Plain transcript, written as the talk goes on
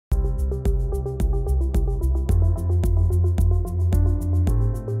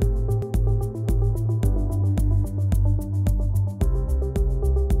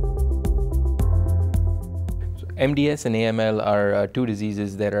MDS and AML are two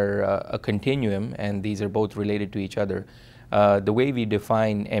diseases that are a continuum, and these are both related to each other. The way we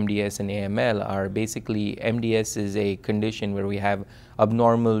define MDS and AML are basically MDS is a condition where we have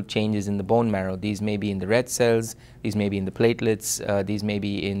abnormal changes in the bone marrow. These may be in the red cells, these may be in the platelets, these may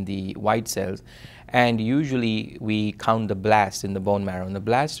be in the white cells. And usually we count the blasts in the bone marrow. And the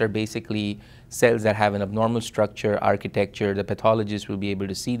blasts are basically cells that have an abnormal structure, architecture. The pathologist will be able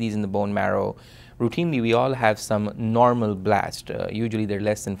to see these in the bone marrow. Routinely, we all have some normal blast. Usually they're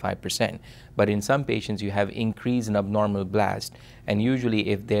less than 5%. But in some patients, you have increase in abnormal blast. And usually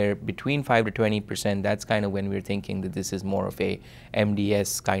if they're between 5 to 20%, that's kind of when we're thinking that this is more of a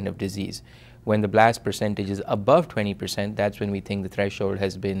MDS kind of disease. When the blast percentage is above 20%, that's when we think the threshold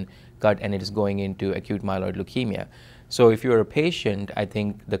has been cut and it is going into acute myeloid leukemia. So if you're a patient, I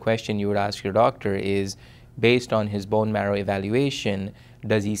think the question you would ask your doctor is, based on his bone marrow evaluation,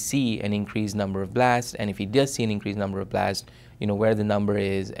 does he see an increased number of blasts? And if he does see an increased number of blasts, where the number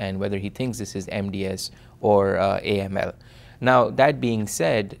is and whether he thinks this is MDS or AML. Now, that being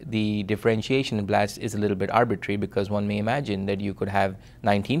said, the differentiation in blast is a little bit arbitrary because one may imagine that you could have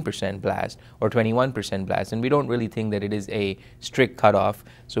 19% blast or 21% blast, and we don't really think that it is a strict cutoff.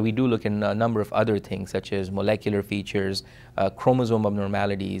 So we do look at a number of other things such as molecular features, chromosome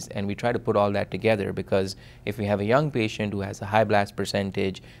abnormalities, and we try to put all that together because if we have a young patient who has a high blast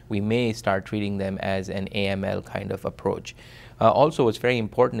percentage, we may start treating them as an AML kind of approach. Also, what's very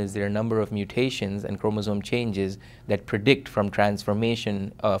important is there are a number of mutations and chromosome changes that predict from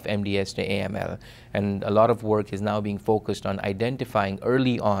transformation of MDS to AML. And a lot of work is now being focused on identifying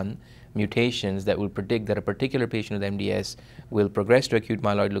early on mutations that will predict that a particular patient with MDS will progress to acute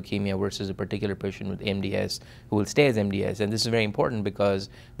myeloid leukemia versus a particular patient with MDS who will stay as MDS. And this is very important because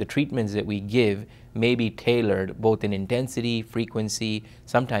the treatments that we give may be tailored both in intensity, frequency.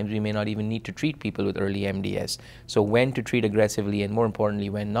 Sometimes we may not even need to treat people with early MDS. So when to treat aggressively and more importantly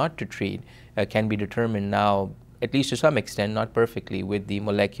when not to treat can be determined now, at least to some extent, not perfectly, with the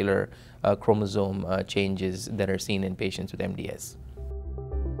molecular chromosome changes that are seen in patients with MDS.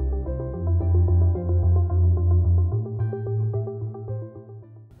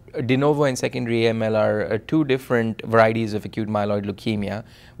 Denovo and secondary AML are two different varieties of acute myeloid leukemia.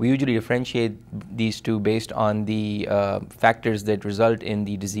 We usually differentiate these two based on the factors that result in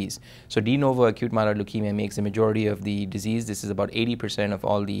the disease. So Denovo acute myeloid leukemia makes the majority of the disease. This is about 80% of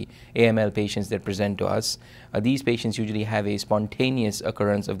all the AML patients that present to us. These patients usually have a spontaneous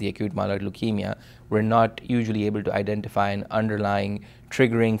occurrence of the acute myeloid leukemia. We're not usually able to identify an underlying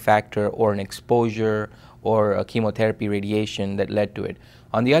triggering factor or an exposure or a chemotherapy radiation that led to it.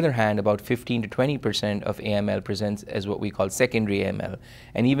 On the other hand, about 15 to 20% of AML presents as what we call secondary AML.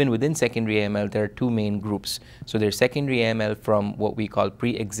 And even within secondary AML, there are two main groups. So there's secondary AML from what we call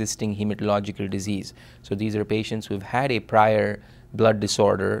pre-existing hematological disease. So these are patients who've had a prior blood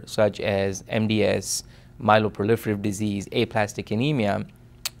disorder such as MDS, myeloproliferative disease, aplastic anemia,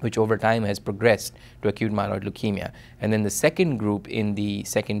 which over time has progressed to acute myeloid leukemia. And then the second group in the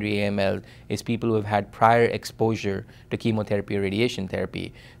secondary AML is people who have had prior exposure to chemotherapy or radiation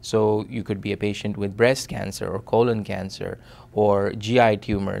therapy. So you could be a patient with breast cancer or colon cancer or GI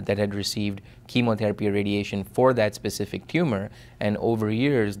tumor that had received chemotherapy or radiation for that specific tumor, and over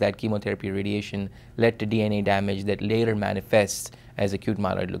years that chemotherapy or radiation led to DNA damage that later manifests as acute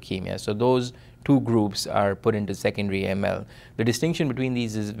myeloid leukemia. So those two groups are put into secondary AML. The distinction between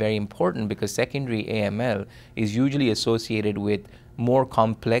these is very important because secondary AML is usually associated with more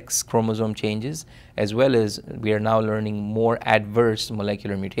complex chromosome changes, as well as we are now learning more adverse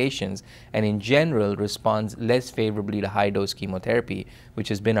molecular mutations, and in general responds less favorably to high-dose chemotherapy, which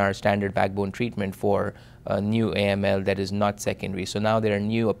has been our standard backbone treatment for new AML that is not secondary. So now there are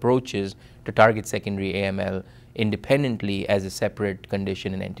new approaches to target secondary AML independently as a separate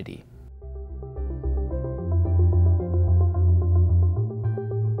condition and entity.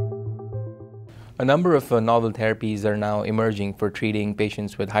 A number of novel therapies are now emerging for treating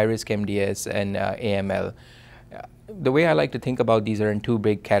patients with high-risk MDS and AML. The way I like to think about these are in two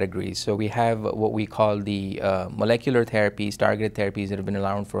big categories. So we have what we call the molecular therapies, targeted therapies that have been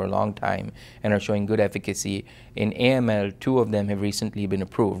around for a long time and are showing good efficacy. In AML, two of them have recently been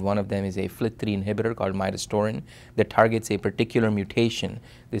approved. One of them is a FLT3 inhibitor called midostaurin that targets a particular mutation.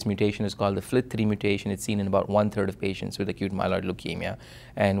 This mutation is called the FLT3 mutation. It's seen in about 1/3 of patients with acute myeloid leukemia.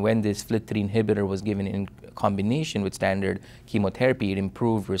 And when this FLT3 inhibitor was given in combination with standard chemotherapy, it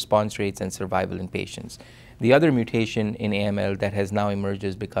improved response rates and survival in patients. The other mutation in AML that has now emerged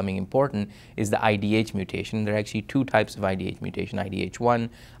as becoming important is the IDH mutation. There are actually two types of IDH mutation, IDH1,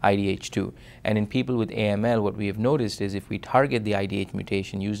 IDH2. And in people with AML, what we have noticed is if we target the IDH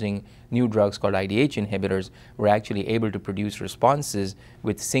mutation using new drugs called IDH inhibitors, we're actually able to produce responses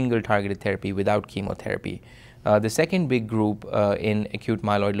with single targeted therapy without chemotherapy. The second big group in acute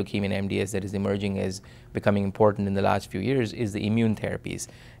myeloid leukemia and MDS that is emerging as becoming important in the last few years is the immune therapies.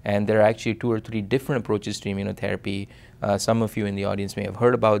 And there are actually 2 or 3 different approaches to immunotherapy. Some of you in the audience may have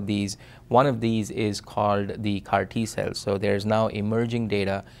heard about these. One of these is called the CAR T cells. So there's now emerging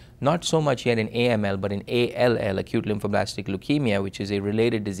data, not so much yet in AML, but in ALL, acute lymphoblastic leukemia, which is a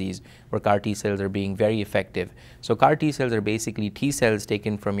related disease where CAR T cells are being very effective. So CAR T cells are basically T cells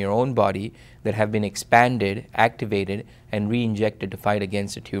taken from your own body that have been expanded, activated, and re-injected to fight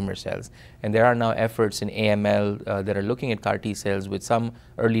against the tumor cells. And there are now efforts in AML that are looking at CAR T cells with some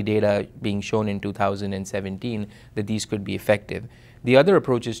early data being shown in 2017 that these could be effective. The other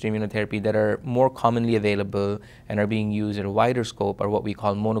approaches to immunotherapy that are more commonly available and are being used at a wider scope are what we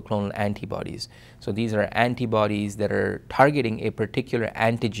call monoclonal antibodies. So these are antibodies that are targeting a particular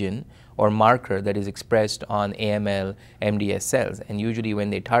antigen or marker that is expressed on AML, MDS cells. And usually when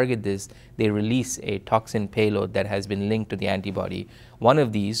they target this, they release a toxin payload that has been linked to the antibody. One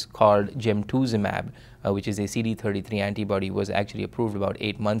of these, called gemtuzumab, which is a CD33 antibody, was actually approved about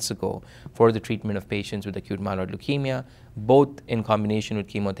 8 months ago for the treatment of patients with acute myeloid leukemia, both in combination with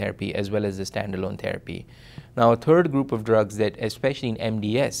chemotherapy as well as the standalone therapy. Now, a third group of drugs that, especially in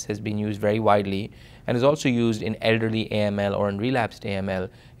MDS, has been used very widely and is also used in elderly AML or in relapsed AML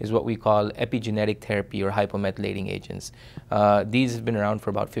is what we call epigenetic therapy or hypomethylating agents. These have been around for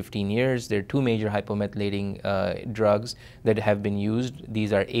about 15 years. There are 2 major hypomethylating drugs that have been used.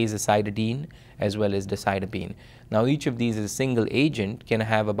 These are azacitidine as well as decitabine. Now, each of these as a single agent can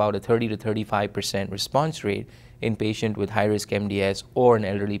have about a 30 to 35% response rate in patient with high-risk MDS or an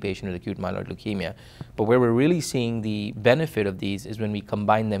elderly patient with acute myeloid leukemia. But where we're really seeing the benefit of these is when we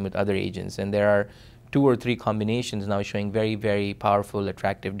combine them with other agents. And there are 2 or 3 combinations now showing very, very powerful,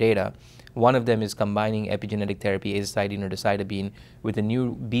 attractive data. One of them is combining epigenetic therapy, azacitidine or decitabine, with a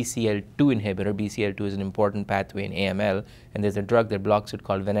new BCL2 inhibitor. BCL2 is an important pathway in AML, and there's a drug that blocks it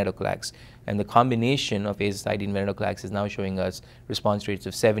called venetoclax. And the combination of azacitidine and venetoclax is now showing us response rates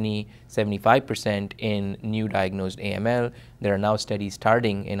of 70, 75% in new diagnosed AML. There are now studies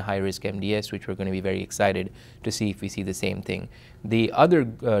starting in high-risk MDS, which we're going to be very excited to see if we see the same thing. The other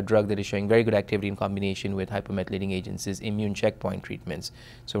drug that is showing very good activity in combination with hypomethylating agents is immune checkpoint treatments.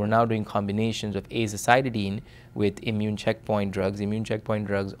 So we're now doing combinations of azacitidine with immune checkpoint drugs. Immune checkpoint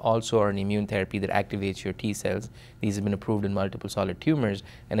drugs also are an immune therapy that activates your T cells. These have been approved in multiple solid tumors.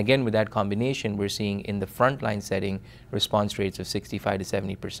 And again, with that combination, we're seeing in the frontline setting response rates of 65 to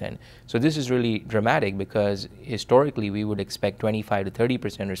 70%. So this is really dramatic because historically we would expect 25 to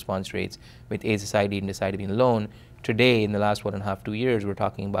 30% response rates with azacitidine and decitabine alone. Today, in the last 1.5 to 2 years, we're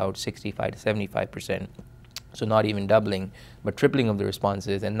talking about 65 to 75%. So not even doubling, but tripling of the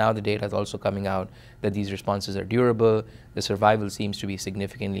responses. And now the data is also coming out that these responses are durable. The survival seems to be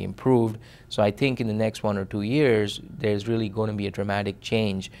significantly improved. So I think in the next 1 or 2 years, there's really going to be a dramatic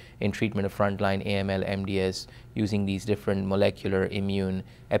change in treatment of frontline AML, MDS using these different molecular immune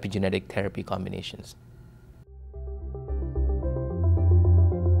epigenetic therapy combinations.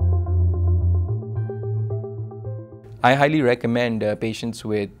 I highly recommend patients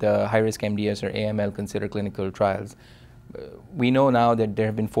with high-risk MDS or AML consider clinical trials. We know now that there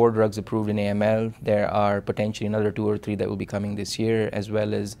have been 4 drugs approved in AML. There are potentially another 2 or 3 that will be coming this year, as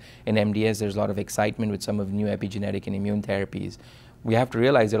well as in MDS. There's a lot of excitement with some of the new epigenetic and immune therapies. We have to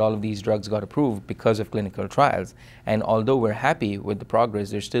realize that all of these drugs got approved because of clinical trials. And although we're happy with the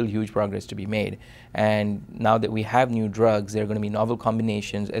progress, there's still huge progress to be made. And now that we have new drugs, there are going to be novel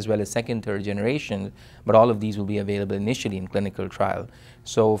combinations as well as second, third generation, but all of these will be available initially in clinical trial.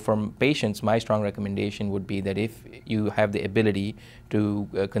 So from patients, my strong recommendation would be that if you have the ability to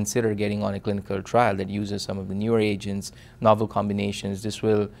consider getting on a clinical trial that uses some of the newer agents, novel combinations, this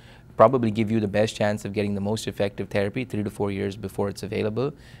will probably give you the best chance of getting the most effective therapy 3 to 4 years before it's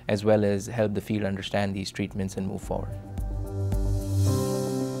available, as well as help the field understand these treatments and move forward.